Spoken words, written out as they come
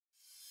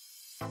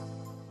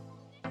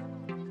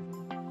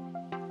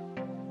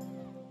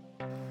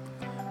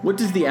What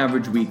does the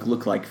average week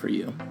look like for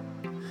you?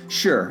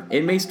 Sure,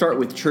 it may start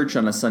with church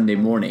on a Sunday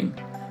morning,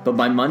 but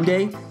by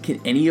Monday,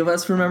 can any of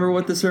us remember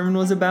what the sermon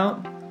was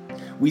about?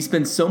 We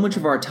spend so much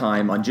of our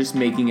time on just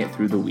making it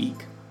through the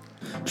week.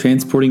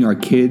 Transporting our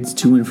kids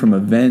to and from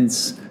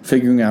events,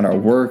 figuring out our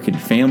work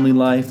and family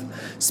life,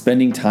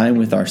 spending time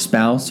with our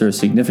spouse or a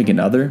significant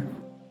other.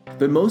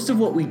 But most of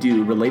what we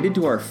do related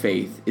to our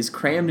faith is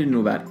crammed into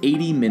about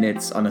 80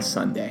 minutes on a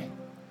Sunday.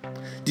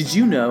 Did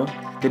you know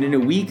that in a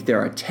week there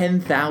are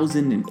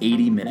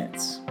 10,080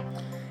 minutes?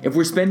 If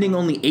we're spending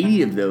only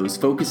 80 of those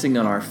focusing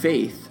on our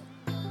faith,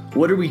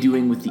 what are we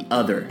doing with the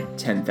other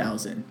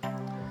 10,000?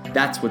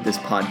 That's what this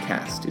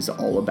podcast is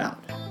all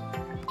about.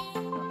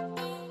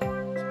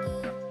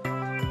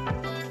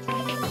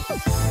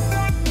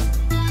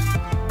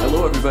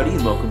 Hello, everybody,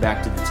 and welcome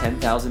back to the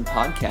 10,000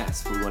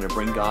 Podcast, where we want to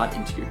bring God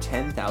into your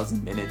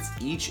 10,000 minutes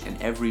each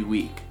and every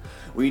week.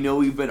 We know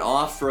we've been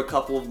off for a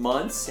couple of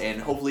months,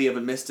 and hopefully you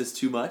haven't missed us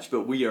too much,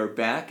 but we are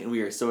back, and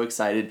we are so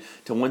excited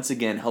to once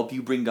again help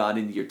you bring God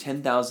into your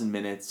 10,000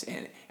 minutes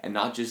and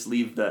not just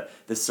leave the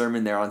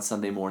sermon there on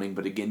Sunday morning,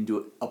 but again,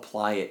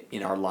 apply it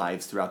in our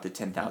lives throughout the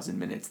 10,000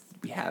 minutes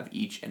we have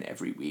each and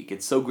every week.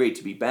 It's so great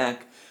to be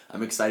back.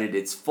 I'm excited.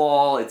 It's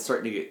fall. It's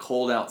starting to get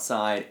cold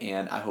outside,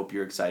 and I hope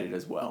you're excited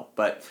as well.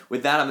 But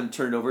with that, I'm going to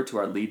turn it over to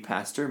our lead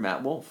pastor,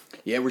 Matt Wolf.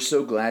 Yeah, we're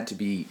so glad to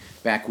be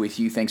back with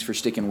you. Thanks for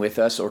sticking with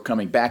us or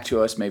coming back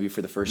to us maybe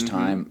for the first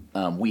time.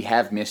 We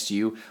have missed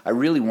you. I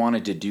really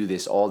wanted to do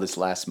this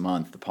last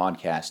month, the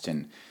podcast,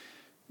 and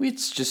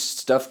it's just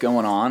stuff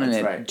going on, and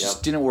it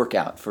just didn't work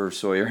out for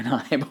Sawyer and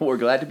I, but we're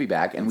glad to be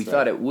back, and we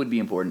thought it would be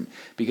important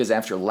because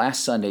after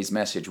last Sunday's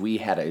message, we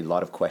had a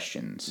lot of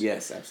questions.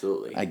 Yes,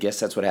 absolutely. I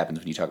guess that's what happens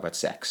when you talk about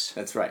sex.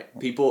 That's right.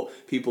 People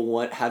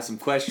have some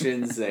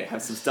questions, they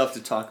have some stuff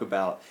to talk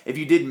about. If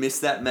you did miss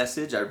that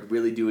message, I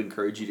really do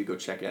encourage you to go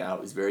check it out.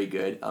 It was very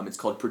good. It's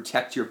called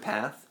Protect Your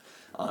Path.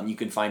 You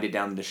can find it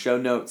down in the show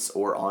notes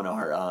or on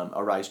our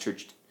Arise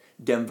Church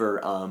Denver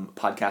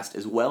podcast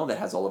as well that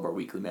has all of our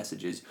weekly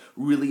messages.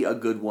 Really a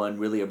good one,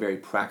 really a very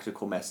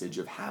practical message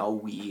of how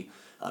we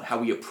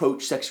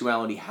approach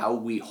sexuality, how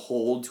we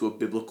hold to a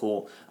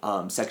biblical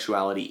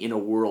sexuality in a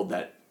world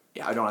that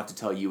I don't have to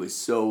tell you is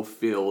so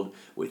filled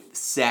with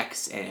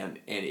sex and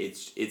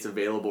it's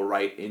available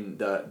right in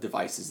the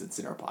devices that's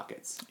in our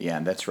pockets. Yeah,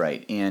 that's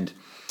right. And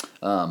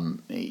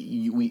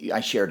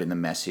I shared in the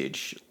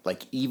message,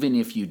 like, even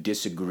if you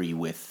disagree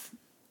with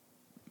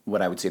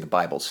what I would say the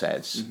Bible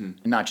says,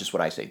 not just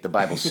what I say, the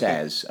Bible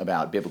says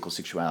about biblical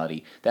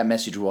sexuality, that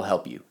message will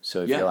help you.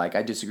 So if you're like,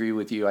 I disagree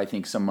with you, I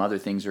think some other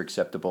things are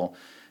acceptable,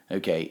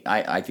 okay,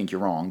 I think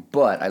you're wrong,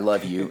 but I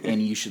love you, and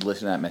you should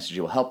listen to that message,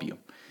 it will help you.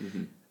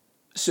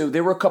 So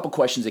there were a couple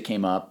questions that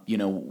came up,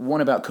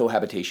 one about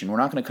cohabitation. We're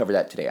not going to cover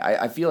that today.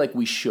 I feel like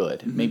we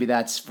should. Maybe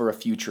that's for a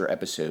future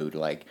episode,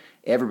 like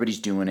everybody's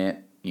doing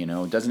it.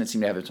 Doesn't it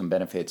seem to have some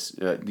benefits?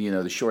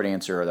 The short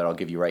answer that I'll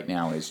give you right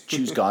now is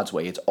choose God's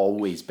way. It's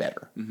always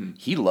better.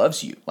 He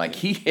loves you. Like,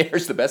 He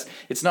cares the best.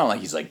 It's not like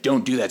He's like,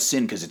 don't do that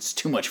sin because it's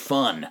too much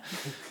fun.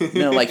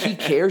 No, like, He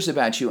cares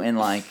about you and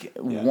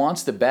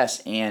wants the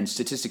best, and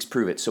statistics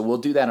prove it. So we'll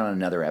do that on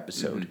another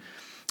episode.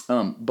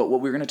 But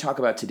what we're going to talk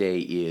about today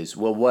is,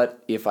 well,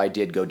 what if I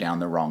did go down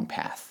the wrong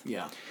path?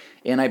 Yeah.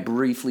 And I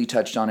briefly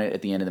touched on it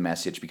at the end of the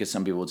message because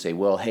some people would say,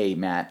 well, hey,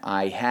 Matt,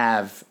 I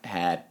have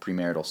had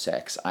premarital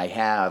sex. I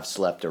have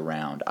slept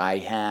around. I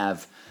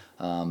have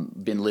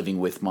been living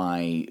with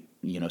my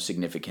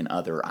significant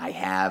other. I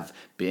have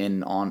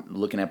been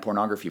looking at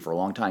pornography for a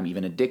long time,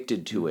 even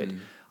addicted to it.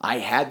 I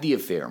had the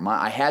affair.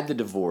 I had the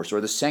divorce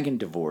or the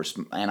second divorce,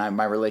 and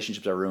my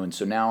relationships are ruined.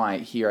 So now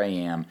here I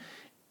am,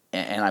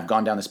 and I've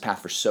gone down this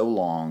path for so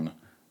long.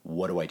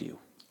 What do I do?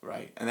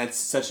 Right, and that's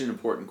such an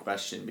important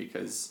question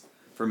because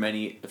for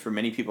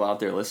many people out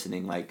there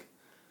listening, like,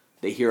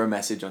 they hear a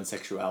message on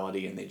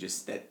sexuality and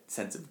that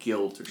sense of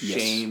guilt or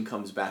shame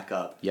comes back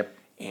up. Yep.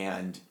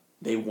 And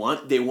they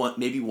want to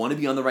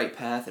be on the right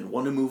path and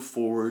want to move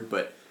forward,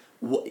 but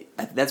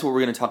that's what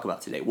we're going to talk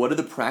about today. What are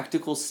the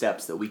practical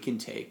steps that we can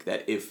take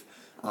that if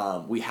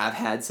we have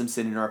had some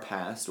sin in our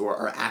past or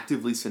are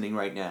actively sinning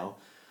right now,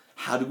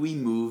 how do we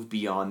move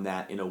beyond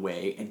that in a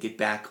way and get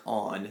back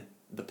on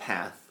the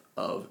path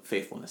of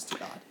faithfulness to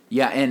God?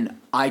 Yeah, and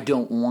I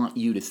don't want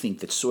you to think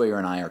that Sawyer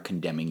and I are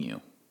condemning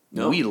you.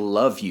 No. We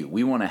love you.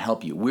 We want to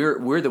help you.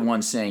 We're the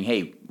ones saying,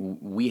 hey,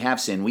 we have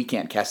sinned. We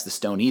can't cast the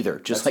stone either.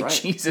 Just That's like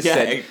right. Jesus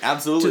said.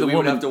 Absolutely. To the woman,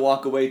 would have to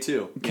walk away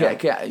too.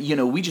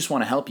 We just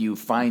want to help you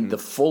find the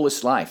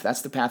fullest life.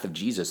 That's the path of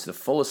Jesus, the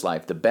fullest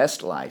life, the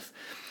best life.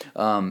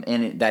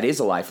 That is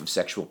a life of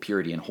sexual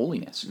purity and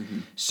holiness.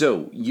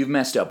 So you've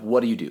messed up.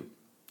 What do you do?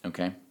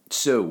 Okay?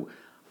 So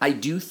I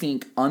do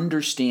think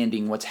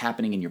understanding what's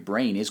happening in your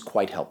brain is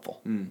quite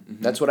helpful.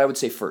 That's what I would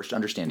say first,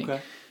 understanding.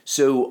 Okay.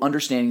 So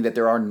understanding that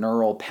there are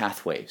neural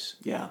pathways.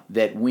 Yeah.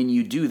 That when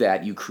you do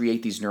that, you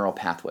create these neural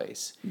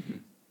pathways.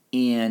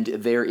 And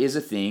there is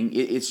a thing,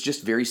 it's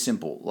just very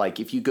simple. Like,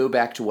 if you go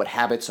back to what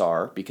habits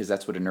are, because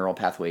that's what a neural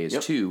pathway is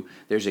too,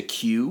 there's a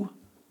cue,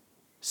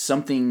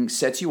 something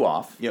sets you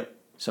off.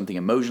 something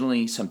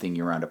emotionally, something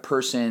you're around a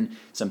person,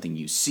 something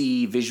you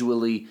see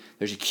visually.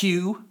 There's a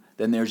cue,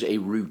 then there's a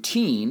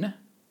routine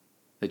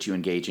that you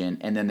engage in,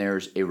 and then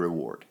there's a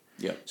reward.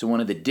 Yeah. So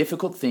one of the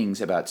difficult things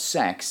about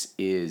sex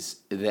is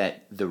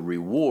that the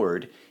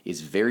reward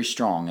is very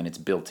strong and it's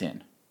built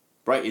in.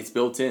 Right, it's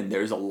built in.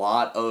 There's a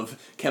lot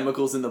of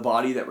chemicals in the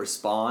body that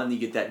respond. You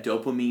get that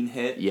dopamine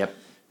hit. Yep.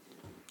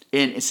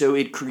 And so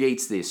it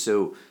creates this.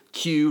 So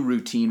cue,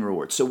 routine,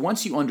 reward. So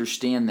once you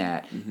understand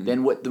that,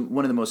 then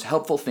one of the most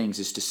helpful things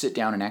is to sit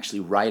down and actually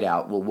write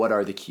out, well, what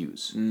are the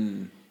cues?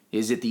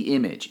 Is it the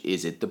image?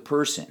 Is it the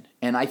person?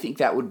 And I think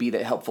that would be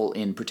helpful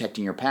in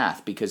protecting your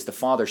path, because the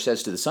father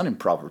says to the son in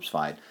Proverbs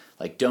 5,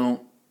 like,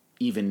 don't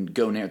even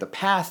go near the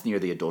path near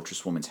the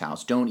adulterous woman's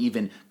house. Don't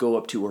even go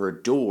up to her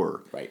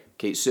door. Right.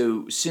 Okay,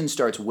 so sin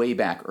starts way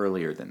back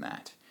earlier than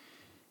that.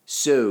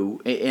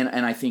 So,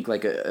 and I think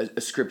like a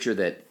scripture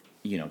that,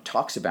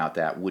 talks about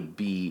that would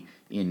be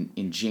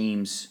in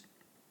James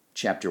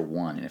chapter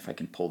 1. And if I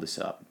can pull this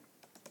up,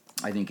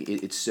 I think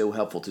it's so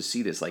helpful to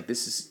see this. Like,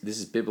 this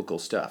is biblical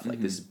stuff.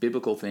 Like, this is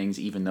biblical things,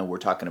 even though we're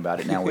talking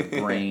about it now with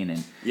brain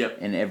and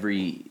and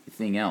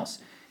everything else.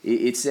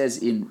 It says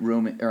in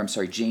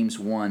James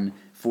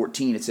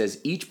 1:14, it says,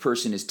 each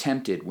person is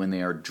tempted when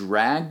they are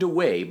dragged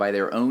away by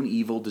their own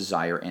evil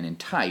desire and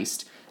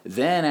enticed.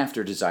 Then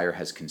after desire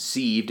has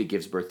conceived, it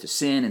gives birth to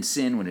sin, and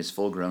sin, when it is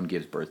full grown,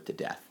 gives birth to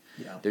death.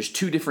 Yeah. There's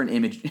two different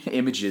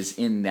images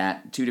in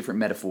that, two different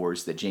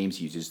metaphors that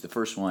James uses. The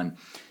first one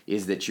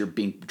is that you're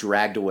being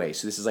dragged away.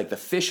 So this is like the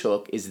fish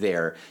hook is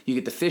there. You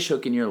get the fish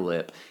hook in your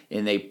lip,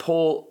 and they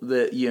pull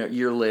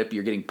your lip.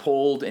 You're getting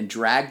pulled and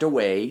dragged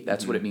away.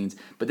 That's what it means.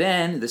 But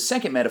then the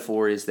second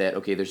metaphor is that,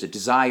 okay, there's a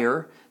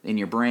desire in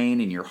your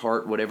brain, in your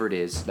heart, whatever it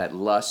is, that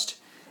lust,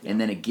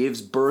 and then it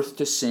gives birth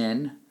to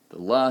sin. The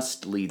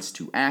lust leads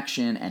to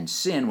action, and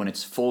sin, when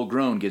it's full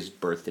grown, gives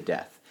birth to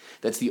death.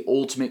 That's the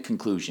ultimate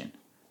conclusion.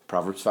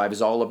 Proverbs 5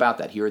 is all about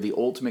that. Here are the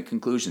ultimate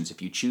conclusions. If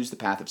you choose the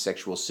path of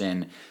sexual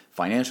sin,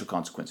 financial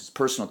consequences,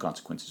 personal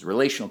consequences,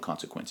 relational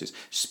consequences,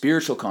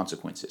 spiritual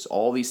consequences,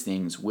 all these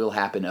things will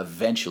happen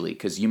eventually,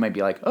 because you might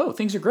be like, oh,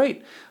 things are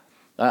great.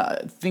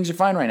 Things are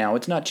fine right now.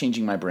 It's not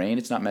changing my brain.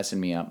 It's not messing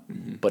me up,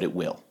 but it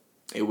will.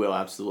 It will,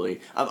 absolutely.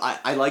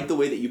 I like the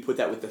way that you put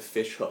that with the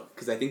fish hook,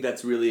 because I think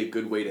that's really a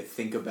good way to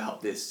think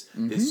about this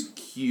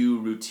cue,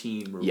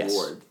 routine,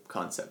 reward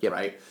concept,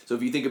 right? So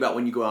if you think about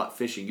when you go out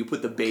fishing, you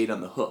put the bait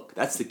on the hook.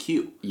 That's the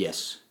cue.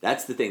 Yes.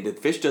 That's the thing. The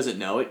fish doesn't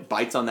know it.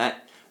 Bites on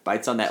that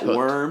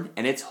worm,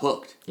 and it's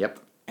hooked. Yep.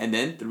 And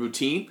then the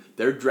routine,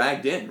 they're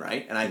dragged in,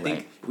 right? And I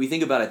think if we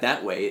think about it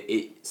that way,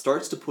 it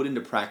starts to put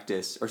into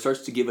practice, or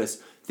starts to give us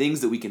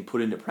things that we can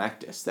put into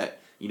practice that,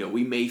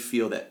 we may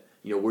feel that,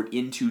 we're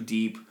in too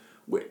deep.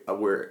 We've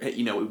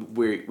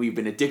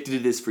been addicted to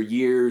this for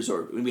years,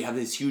 or we have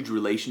this huge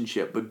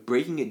relationship, but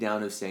breaking it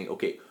down of saying,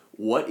 okay,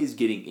 what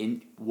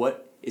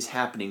is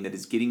happening that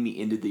is getting me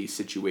into these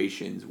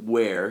situations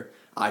where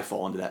I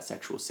fall into that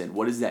sexual sin?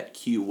 What is that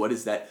cue? What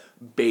is that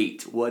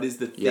bait? What is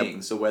the thing?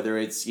 Yep. So whether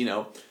it's,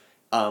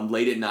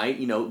 late at night,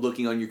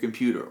 looking on your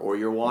computer, or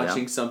you're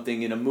watching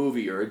something in a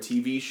movie or a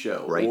TV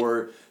show,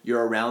 or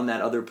you're around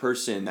that other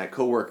person, that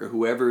coworker,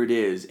 whoever it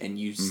is, and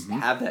you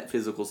have that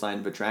physical sign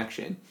of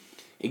attraction.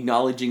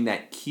 Acknowledging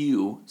that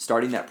cue,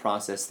 starting that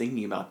process,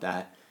 thinking about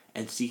that,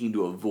 and seeking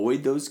to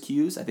avoid those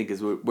cues, I think is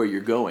where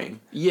you're going.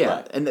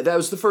 Yeah, and that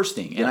was the first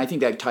thing. And I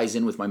think that ties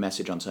in with my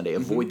message on Sunday.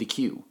 Avoid the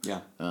cue. Yeah.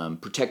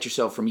 Protect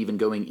yourself from even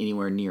going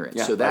anywhere near it.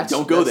 Yeah. So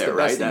don't go there,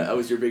 right? That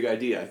was your big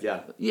idea.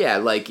 Yeah. Yeah,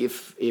 like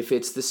if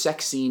it's the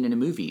sex scene in a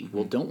movie,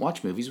 well, don't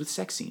watch movies with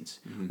sex scenes.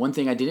 One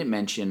thing I didn't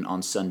mention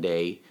on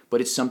Sunday, but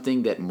it's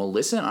something that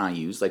Melissa and I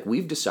use, like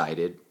we've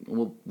decided,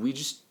 well, we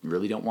just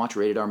really don't watch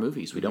rated R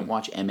movies. We don't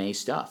watch MA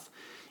stuff.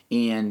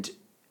 And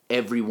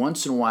every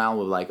once in a while,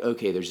 we're like,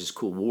 okay, there's this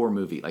cool war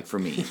movie, like for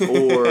me.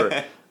 Or,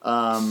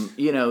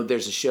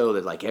 there's a show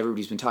that like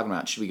everybody's been talking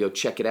about. Should we go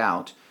check it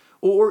out?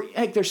 Or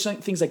heck, there's some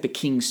things like The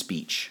King's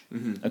Speech.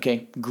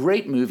 Okay,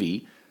 great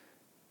movie,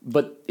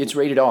 but it's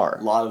rated R.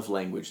 A lot of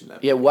language in that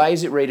movie. Yeah, why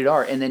is it rated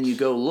R? And then you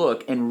go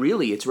look, and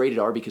really it's rated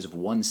R because of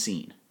one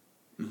scene.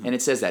 And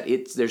it says that.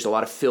 There's a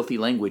lot of filthy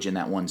language in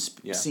that one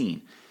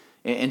scene.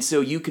 And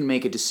so you can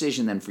make a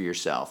decision then for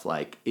yourself,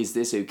 like, is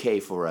this okay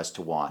for us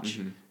to watch?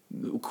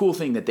 Cool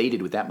thing that they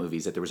did with that movie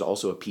is that there was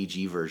also a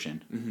PG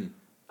version.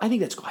 I think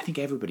that's cool. I think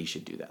everybody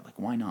should do that. Like,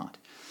 why not?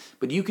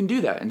 But you can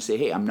do that and say,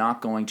 hey, I'm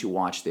not going to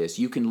watch this.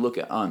 You can look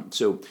at,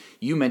 so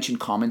you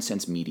mentioned Common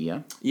Sense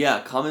Media.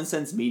 Yeah, Common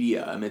Sense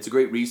Media. It's a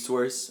great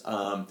resource.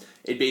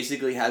 It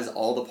basically has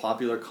all the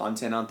popular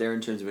content out there in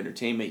terms of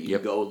entertainment. You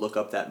can go look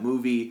up that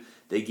movie.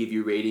 They give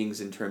you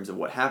ratings in terms of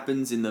what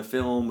happens in the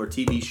film or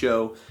TV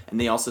show. And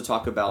they also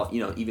talk about,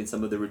 even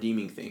some of the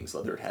redeeming things,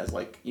 whether it has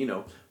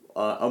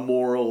a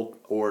moral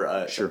or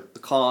a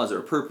cause or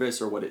a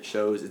purpose or what it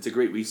shows. It's a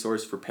great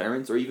resource for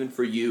parents or even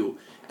for you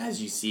as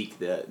you seek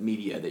the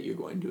media that you're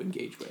going to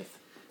engage with.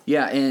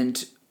 Yeah,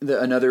 and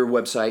Another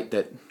website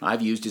that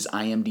I've used is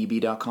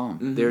imdb.com.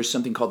 Mm-hmm. There's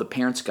something called the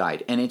Parents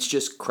Guide, and it's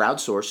just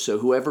crowdsourced. So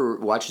whoever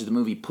watches the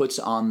movie puts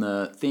on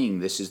the thing,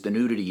 this is the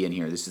nudity in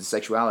here, this is the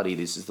sexuality,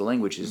 this is the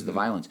language, this is the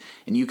violence.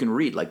 And you can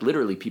read, like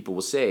literally people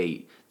will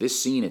say, this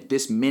scene at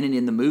this minute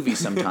in the movie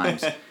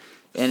sometimes.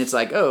 And it's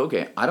like, oh,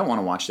 okay, I don't want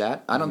to watch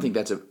that. I don't think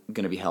that's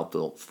going to be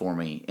helpful for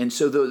me. And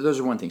so those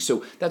are one thing.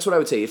 So that's what I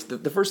would say. If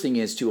the first thing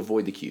is to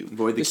avoid the cue.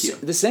 Avoid the cue.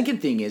 The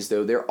second thing is,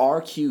 though, there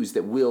are cues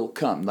that will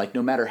come. Like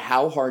no matter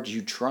how hard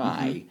you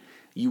try,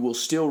 you will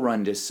still run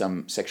into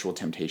some sexual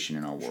temptation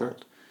in our world. Sure.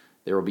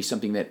 There will be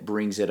something that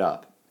brings it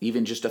up,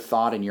 even just a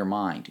thought in your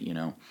mind, you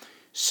know.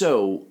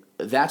 So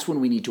that's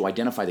when we need to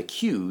identify the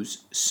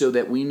cues so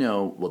that we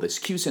know, well, this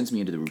cue sends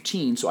me into the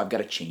routine, so I've got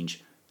to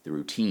change the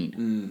routine.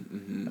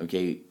 Mm-hmm.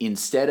 Okay,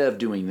 instead of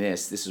doing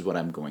this, this is what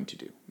I'm going to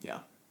do. Yeah.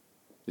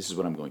 This is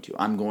what I'm going to.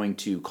 I'm going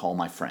to call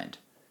my friend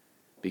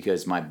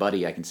because my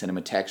buddy, I can send him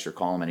a text or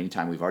call him at any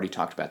time. We've already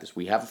talked about this.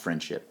 We have a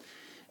friendship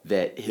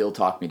that he'll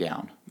talk me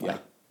down. Yeah.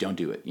 Like, don't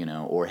do it, you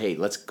know, or hey,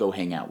 let's go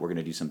hang out. We're going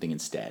to do something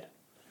instead.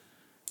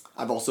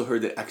 I've also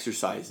heard that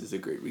exercise is a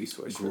great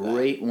resource for that.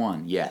 Great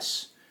one,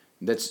 yes.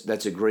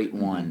 That's a great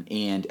one.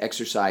 And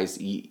exercise,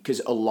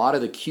 because a lot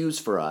of the cues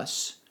for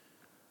us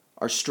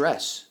are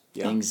stress.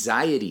 Yeah.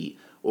 Anxiety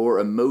or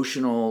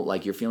emotional,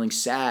 like you're feeling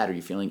sad or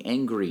you're feeling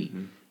angry.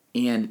 Mm-hmm.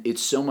 And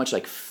it's so much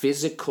like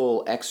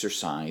physical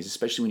exercise,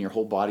 especially when your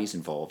whole body's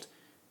involved,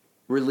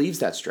 relieves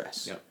that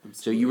stress. Yep,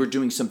 so you were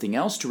doing something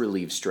else to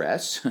relieve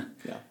stress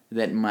yeah.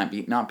 that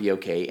might not be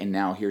okay, and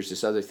now here's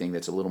this other thing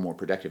that's a little more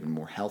productive and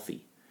more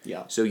healthy.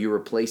 Yeah. So you're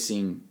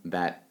replacing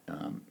that,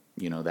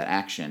 that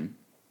action,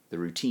 the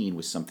routine,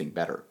 with something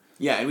better.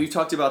 Yeah, and we've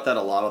talked about that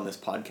a lot on this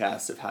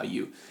podcast of how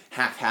you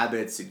hack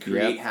habits and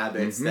create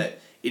habits that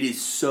it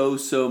is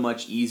so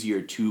much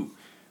easier to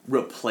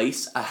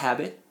replace a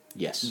habit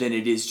than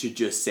it is to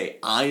just say,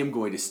 I am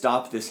going to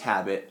stop this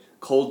habit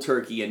cold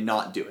turkey and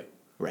not do it.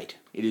 Right.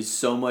 It is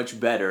so much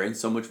better and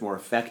so much more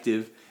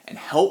effective and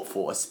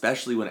helpful,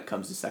 especially when it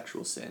comes to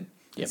sexual sin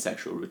and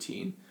sexual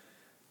routine,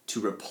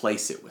 to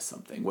replace it with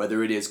something,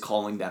 whether it is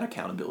calling that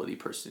accountability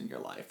person in your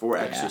life or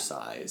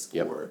exercise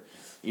or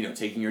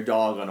taking your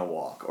dog on a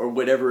walk or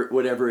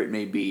whatever it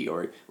may be,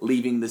 or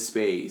leaving the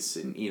space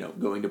and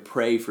going to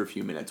pray for a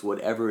few minutes,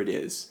 whatever it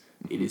is,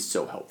 it is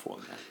so helpful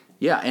in that.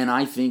 Yeah, and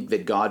I think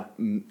that God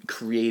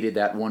created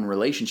that one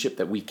relationship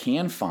that we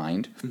can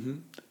find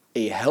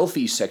a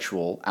healthy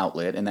sexual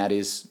outlet, and that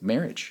is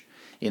marriage.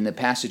 In the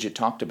passage, it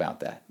talked about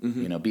that.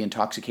 Be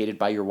intoxicated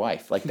by your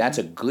wife. Like, that's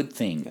a good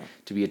thing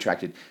to be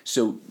attracted.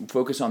 So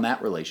focus on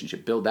that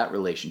relationship. Build that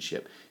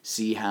relationship.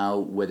 See how,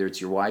 whether it's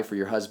your wife or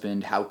your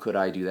husband, how could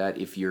I do that?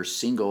 If you're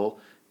single,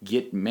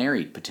 get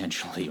married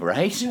potentially,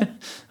 right? Yeah.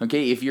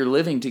 Okay, if you're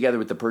living together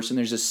with the person,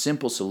 there's a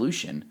simple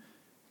solution.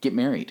 Get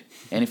married.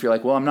 And if you're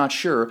like, well, I'm not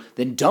sure,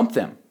 then dump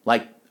them.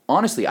 Like,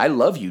 honestly, I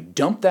love you.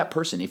 Dump that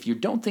person. If you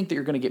don't think that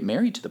you're going to get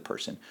married to the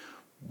person,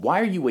 why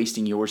are you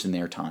wasting yours and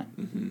their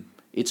time?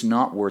 It's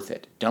not worth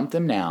it. Dump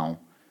them now,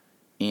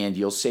 and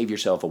you'll save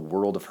yourself a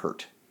world of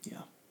hurt.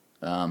 Yeah.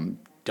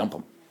 Dump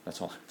them.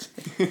 That's all.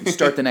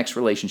 Start the next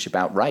relationship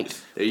out right.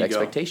 There you with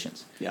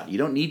expectations. Go. Yeah. You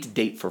don't need to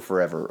date for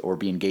forever or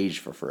be engaged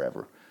for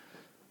forever.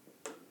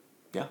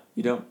 Yeah,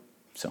 you don't.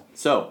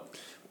 So,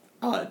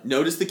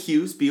 notice the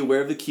cues. Be aware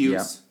of the cues.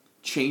 Yeah.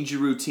 Change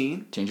your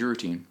routine. Change your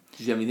routine.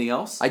 Did you have anything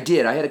else? I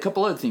did. I had a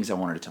couple other things I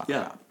wanted to talk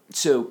about.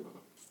 So,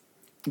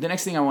 the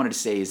next thing I wanted to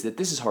say is that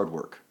this is hard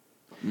work.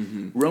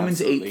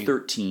 Romans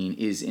 8:13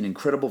 is an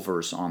incredible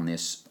verse on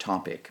this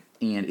topic,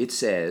 and it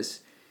says,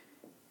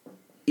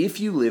 if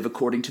you live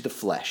according to the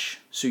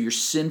flesh, so your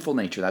sinful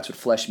nature, that's what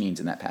flesh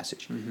means in that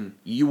passage,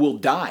 you will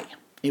die.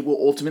 It will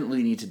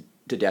ultimately lead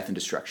to death and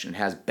destruction. It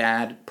has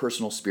bad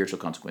personal spiritual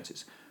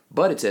consequences.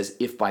 But it says,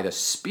 if by the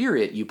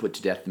Spirit you put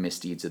to death the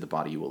misdeeds of the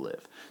body, you will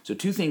live. So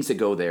two things that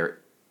go there.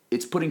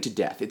 It's putting to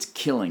death. It's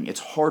killing.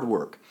 It's hard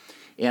work.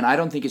 And I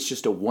don't think it's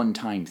just a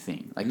one-time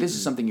thing. Like, this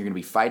is something you're going to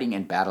be fighting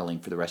and battling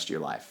for the rest of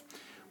your life.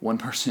 One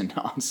person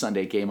on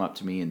Sunday came up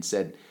to me and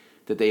said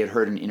that they had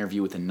heard an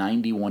interview with a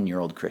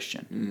 91-year-old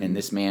Christian. And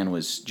this man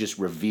was just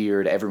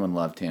revered. Everyone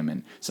loved him.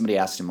 And somebody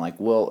asked him, like,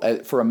 well,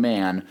 for a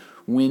man,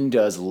 when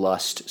does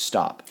lust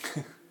stop?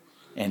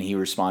 And he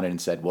responded and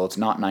said, well, it's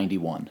not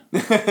 91.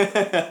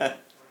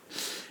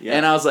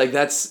 And I was like,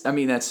 that's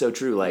so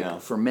true.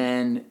 Like, for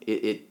men,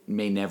 it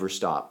may never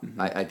stop.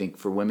 I think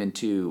for women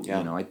too,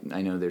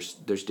 I know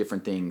there's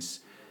different things.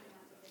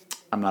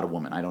 I'm not a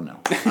woman. I don't know.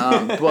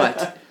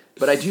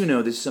 But I do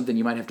know this is something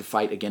you might have to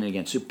fight again and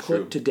again. So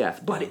put to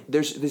death. But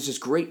there's this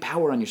great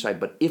power on your side.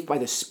 But if by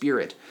the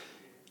Spirit,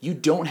 you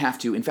don't have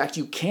to. In fact,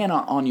 you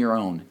cannot on your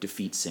own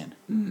defeat sin.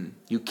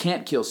 You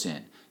can't kill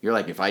sin. You're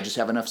like, if I just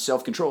have enough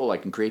self-control, I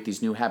can create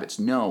these new habits.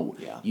 No,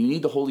 you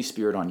need the Holy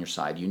Spirit on your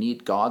side. You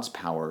need God's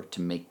power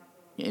to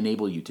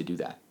enable you to do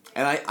that.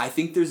 And I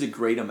think there's a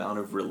great amount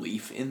of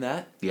relief in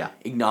that. Yeah.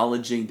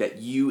 Acknowledging that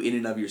you in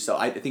and of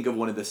yourself, I think of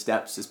one of the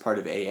steps as part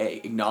of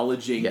AA,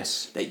 acknowledging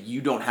that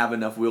you don't have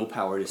enough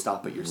willpower to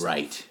stop it yourself.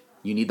 Right.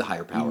 You need the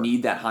higher power. You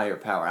need that higher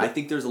power. I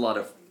think there's a lot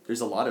of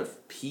there's a lot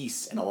of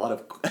peace and a lot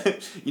of,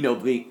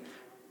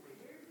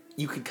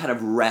 you can kind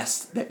of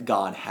rest that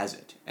God has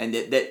it. And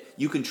that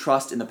you can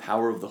trust in the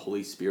power of the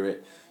Holy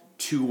Spirit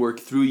to work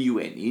through you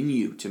and in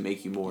you to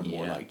make you more and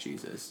more like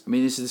Jesus. I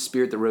mean, this is the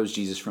Spirit that rose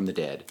Jesus from the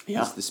dead.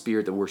 Yeah. It's the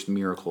Spirit that works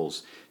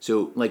miracles.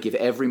 So, like, if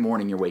every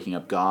morning you're waking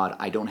up, God,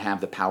 I don't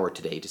have the power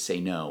today to say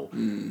no.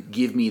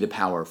 Give me the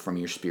power from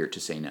your Spirit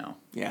to say no.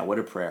 Yeah, what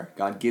a prayer.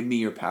 God, give me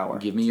your power.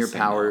 Give me your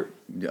power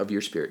of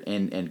your Spirit.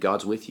 And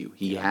God's with you.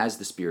 He has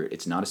the Spirit.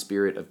 It's not a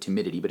spirit of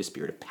timidity, but a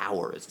spirit of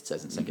power, as it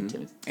says in 2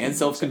 Timothy. And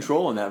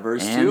self-control in that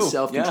verse, too. And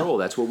self-control.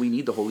 That's what we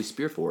need the Holy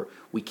Spirit for.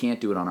 We can't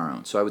do it on our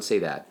own. So I would say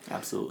that.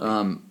 Absolutely.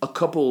 A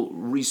couple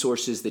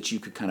resources that you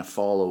could kind of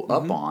follow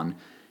up on.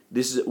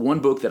 This is one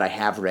book that I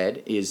have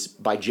read is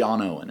by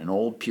John Owen, an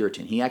old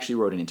Puritan. He actually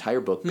wrote an entire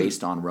book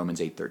based on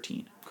Romans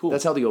 8:13. Cool.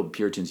 That's how the old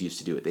Puritans used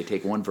to do it. They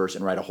take one verse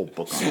and write a whole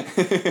book on it.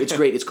 It's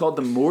great. It's called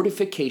The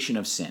Mortification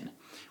of Sin,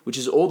 which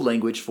is old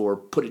language for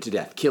put it to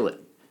death, kill it.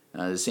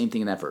 The same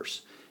thing in that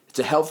verse. It's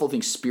a helpful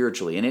thing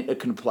spiritually, and it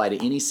can apply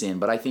to any sin,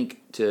 but I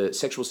think to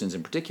sexual sins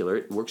in particular,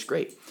 it works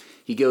great.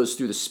 He goes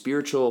through the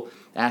spiritual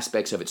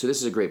aspects of it. So this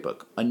is a great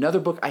book. Another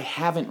book I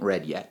haven't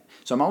read yet.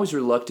 So I'm always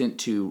reluctant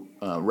to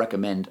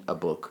recommend a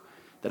book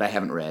that I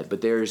haven't read,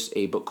 but there's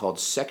a book called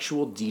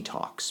Sexual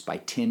Detox by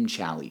Tim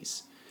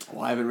Challies.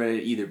 Well, I haven't read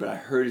it either, but I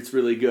heard it's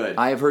really good.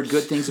 I have heard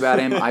good things about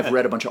him. I've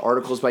read a bunch of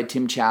articles by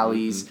Tim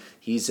Challies.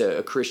 He's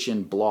a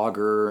Christian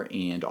blogger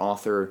and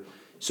author.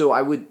 So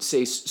I would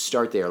say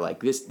start there.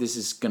 Like this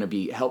is going to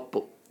be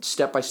helpful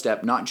step by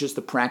step, not just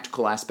the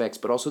practical aspects,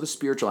 but also the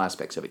spiritual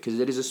aspects of it, because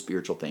it is a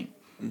spiritual thing.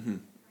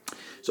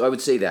 So I would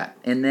say that.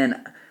 And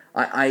then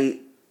I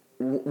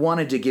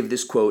wanted to give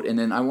this quote, and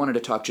then I wanted to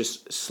talk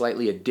just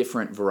slightly a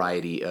different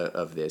variety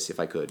of this, if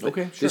I could. But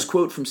okay, sure. This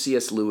quote from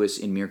C.S. Lewis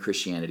in Mere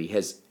Christianity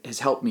has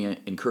helped me,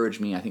 encouraged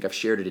me. I think I've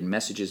shared it in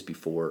messages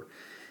before.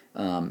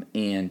 So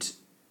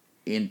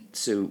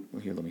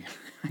here, let me,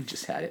 I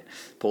just had it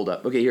pulled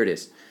up. Okay, here it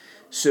is.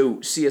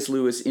 So C.S.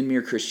 Lewis in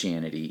Mere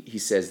Christianity, he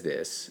says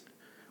this: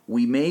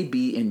 we may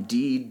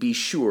indeed be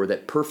sure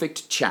that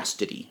perfect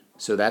chastity,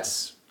 so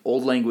that's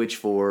old language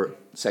for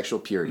sexual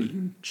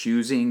purity,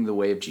 choosing the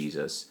way of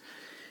Jesus,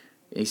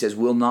 he says,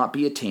 will not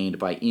be attained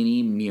by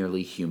any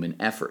merely human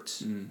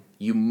efforts.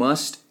 You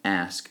must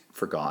ask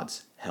for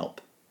God's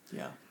help.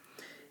 Yeah.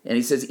 And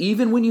he says,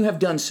 even when you have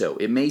done so,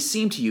 it may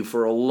seem to you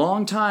for a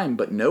long time,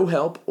 but no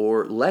help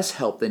or less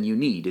help than you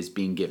need is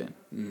being given.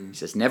 He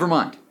says, never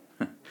mind.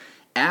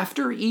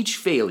 After each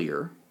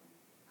failure,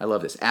 I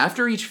love this,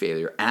 after each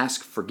failure,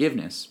 ask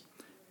forgiveness,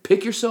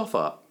 pick yourself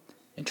up,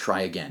 and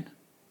try again.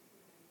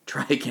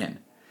 Try again.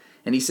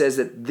 And he says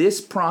that this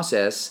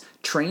process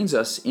trains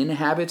us in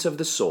habits of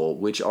the soul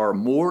which are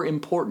more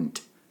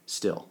important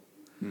still.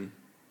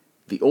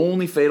 The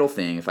only fatal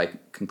thing, if I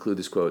conclude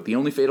this quote, the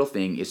only fatal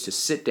thing is to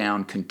sit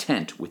down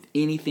content with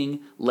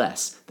anything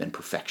less than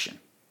perfection.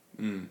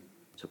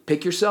 So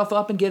pick yourself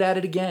up and get at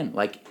it again.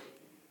 Like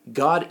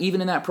God, even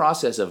in that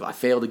process of I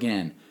failed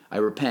again, I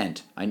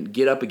repent, I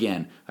get up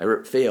again,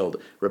 failed,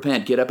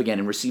 repent, get up again,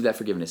 and receive that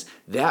forgiveness.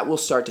 That will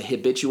start to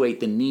habituate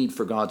the need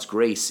for God's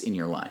grace in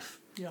your life.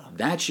 Yeah.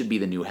 That should be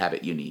the new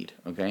habit you need,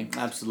 okay?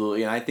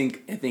 Absolutely. And I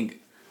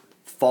think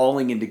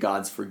falling into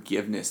God's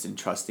forgiveness and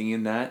trusting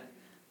in that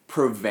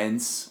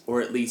prevents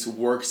or at least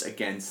works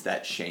against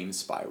that shame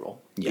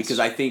spiral. Yes. Because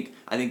I think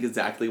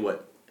exactly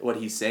what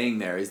he's saying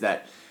there is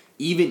that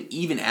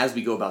even as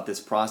we go about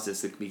this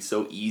process, it can be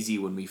so easy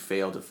when we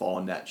fail to fall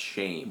in that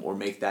shame or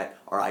make that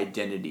our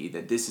identity,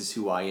 that this is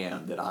who I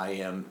am, that I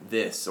am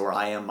this, or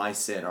I am my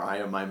sin, or I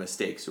am my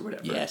mistakes, or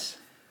whatever. Yes.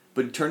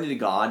 But turning to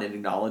God and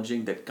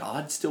acknowledging that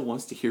God still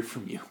wants to hear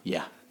from you.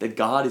 Yeah. That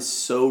God is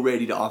so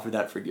ready to offer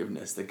that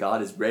forgiveness. That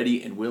God is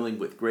ready and willing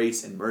with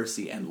grace and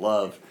mercy and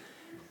love.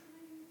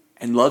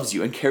 And loves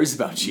you and cares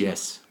about you.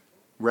 Yes.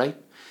 Right?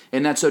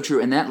 And that's so true.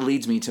 And that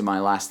leads me to my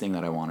last thing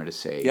that I wanted to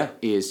say. Yeah.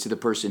 Is to the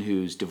person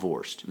who's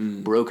divorced,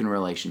 broken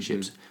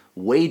relationships,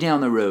 way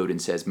down the road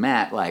and says,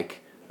 Matt,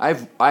 like,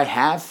 I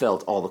have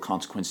felt all the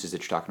consequences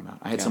that you're talking about.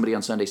 I had somebody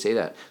on Sunday say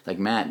that. Like,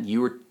 Matt,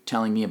 you were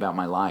telling me about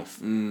my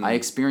life. I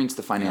experienced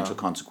the financial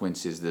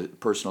consequences, the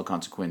personal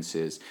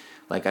consequences.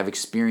 Like, I've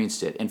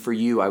experienced it. And for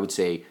you, I would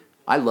say,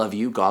 I love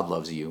you. God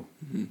loves you.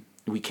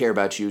 We care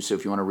about you. So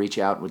if you want to reach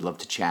out, we'd love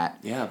to chat.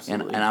 Yeah,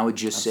 absolutely. And I would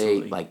just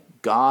say, like,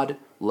 God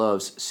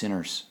loves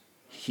sinners.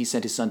 He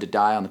sent his son to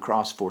die on the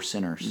cross for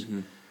sinners,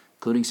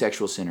 including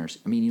sexual sinners.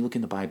 I mean, you look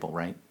in the Bible,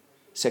 right?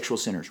 Sexual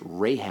sinners.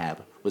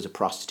 Rahab was a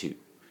prostitute.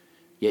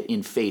 Yet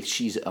in faith,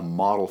 she's a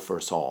model for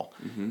us all.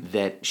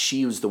 That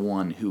she was the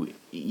one who,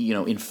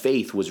 in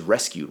faith was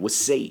rescued, was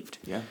saved.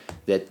 Yeah.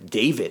 That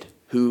David,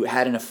 who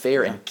had an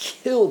affair and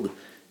killed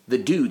the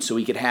dude so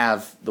he could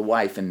have the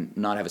wife and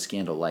not have a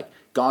scandal. Like,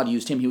 God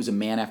used him. He was a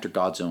man after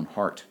God's own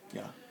heart.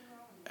 Yeah.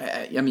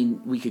 I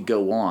mean, we could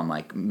go on.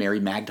 Like Mary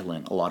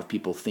Magdalene, a lot of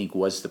people think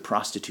was the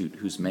prostitute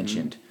who's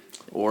mentioned.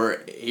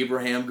 Or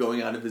Abraham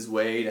going out of his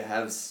way to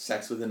have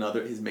sex with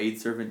his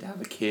maidservant to have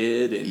a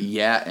kid.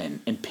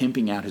 And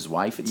pimping out his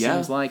wife, it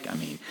seems like. I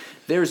mean,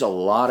 there's a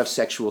lot of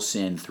sexual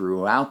sin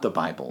throughout the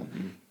Bible.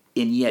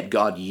 And yet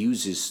God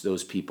uses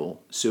those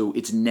people. So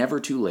it's never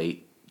too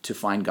late to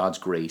find God's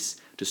grace,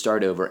 to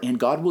start over. And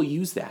God will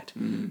use that.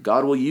 Mm-hmm.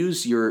 God will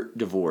use your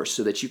divorce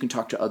so that you can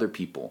talk to other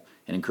people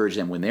and encourage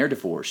them when they're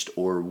divorced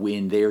or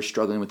when they're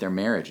struggling with their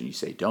marriage. And you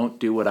say, don't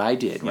do what I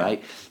did,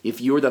 right? If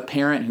you're the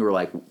parent who are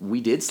like, we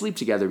did sleep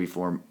together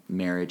before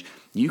marriage,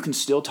 you can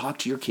still talk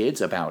to your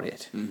kids about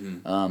it.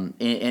 Mm-hmm.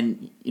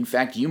 And in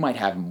fact, you might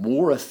have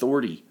more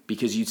authority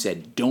because you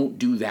said, don't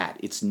do that.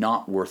 It's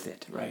not worth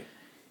it. Right.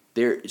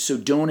 So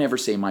don't ever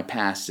say my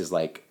past is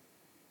like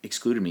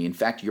excluded me. In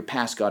fact, your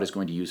past God is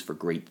going to use for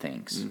great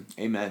things.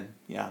 Amen.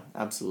 Yeah,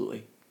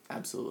 absolutely.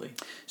 Absolutely.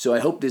 So I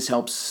hope this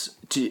helps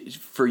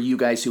for you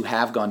guys who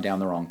have gone down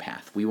the wrong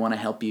path. We want to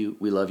help you.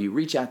 We love you.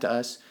 Reach out to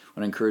us. I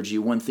want to encourage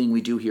you. One thing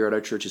we do here at our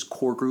church is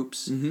core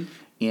groups. Mm-hmm.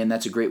 And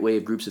that's a great way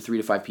of groups of 3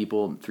 to 5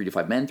 people, 3 to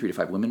 5 men, 3 to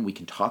 5 women. We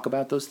can talk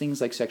about those things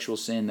like sexual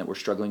sin that we're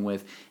struggling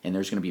with. And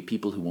there's going to be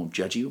people who won't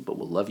judge you, but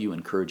will love you,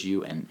 encourage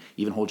you, and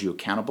even hold you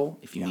accountable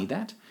if you need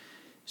that.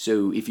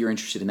 So if you're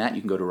interested in that,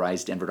 you can go to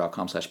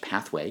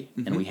risedenver.com/pathway,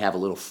 and we have a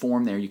little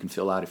form there you can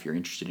fill out if you're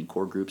interested in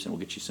core groups, and we'll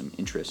get you some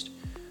interest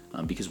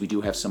because we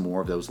do have some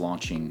more of those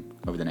launching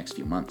over the next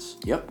few months.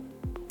 Yep.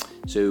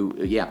 So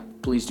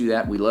please do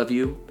that. We love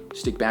you.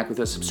 Stick back with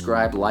us.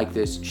 Subscribe, like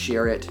this,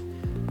 share it.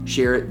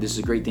 Share it. This is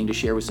a great thing to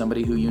share with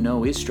somebody who you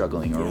know is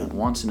struggling or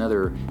wants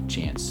another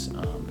chance.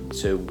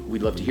 So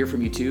we'd love to hear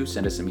from you too.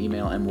 Send us some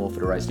email,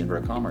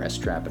 mwolf@risedenver.com or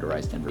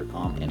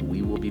strap@risedenver.com, and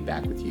we will be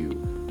back with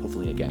you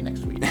hopefully again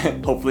next week.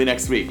 Hopefully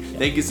next week. Yeah.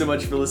 Thank you so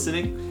much for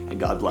listening, and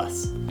God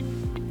bless.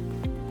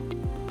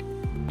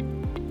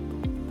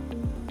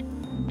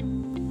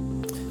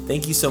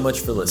 Thank you so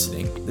much for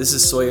listening. This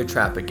is Sawyer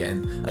Trapp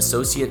again,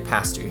 Associate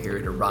Pastor here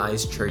at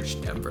Arise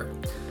Church Denver.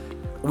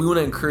 We want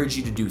to encourage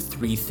you to do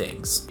 3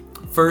 things.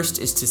 First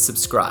is to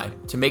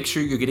subscribe, to make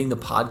sure you're getting the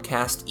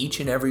podcast each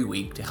and every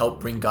week to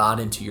help bring God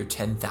into your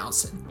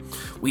 10,000.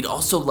 We'd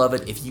also love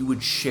it if you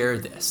would share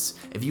this,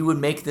 if you would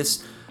make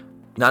this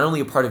not only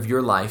a part of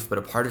your life, but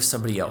a part of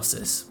somebody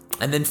else's.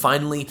 And then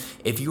finally,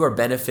 if you are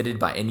benefited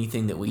by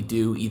anything that we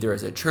do, either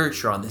as a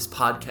church or on this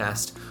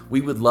podcast,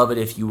 we would love it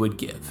if you would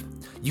give.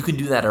 You can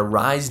do that at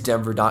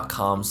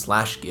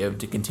risedenver.com/give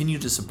to continue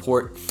to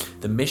support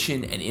the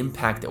mission and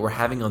impact that we're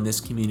having on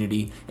this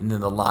community and in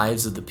the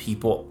lives of the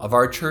people of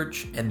our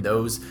church and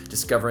those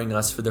discovering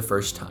us for the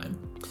first time.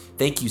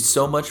 Thank you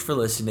so much for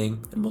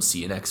listening, and we'll see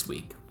you next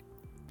week.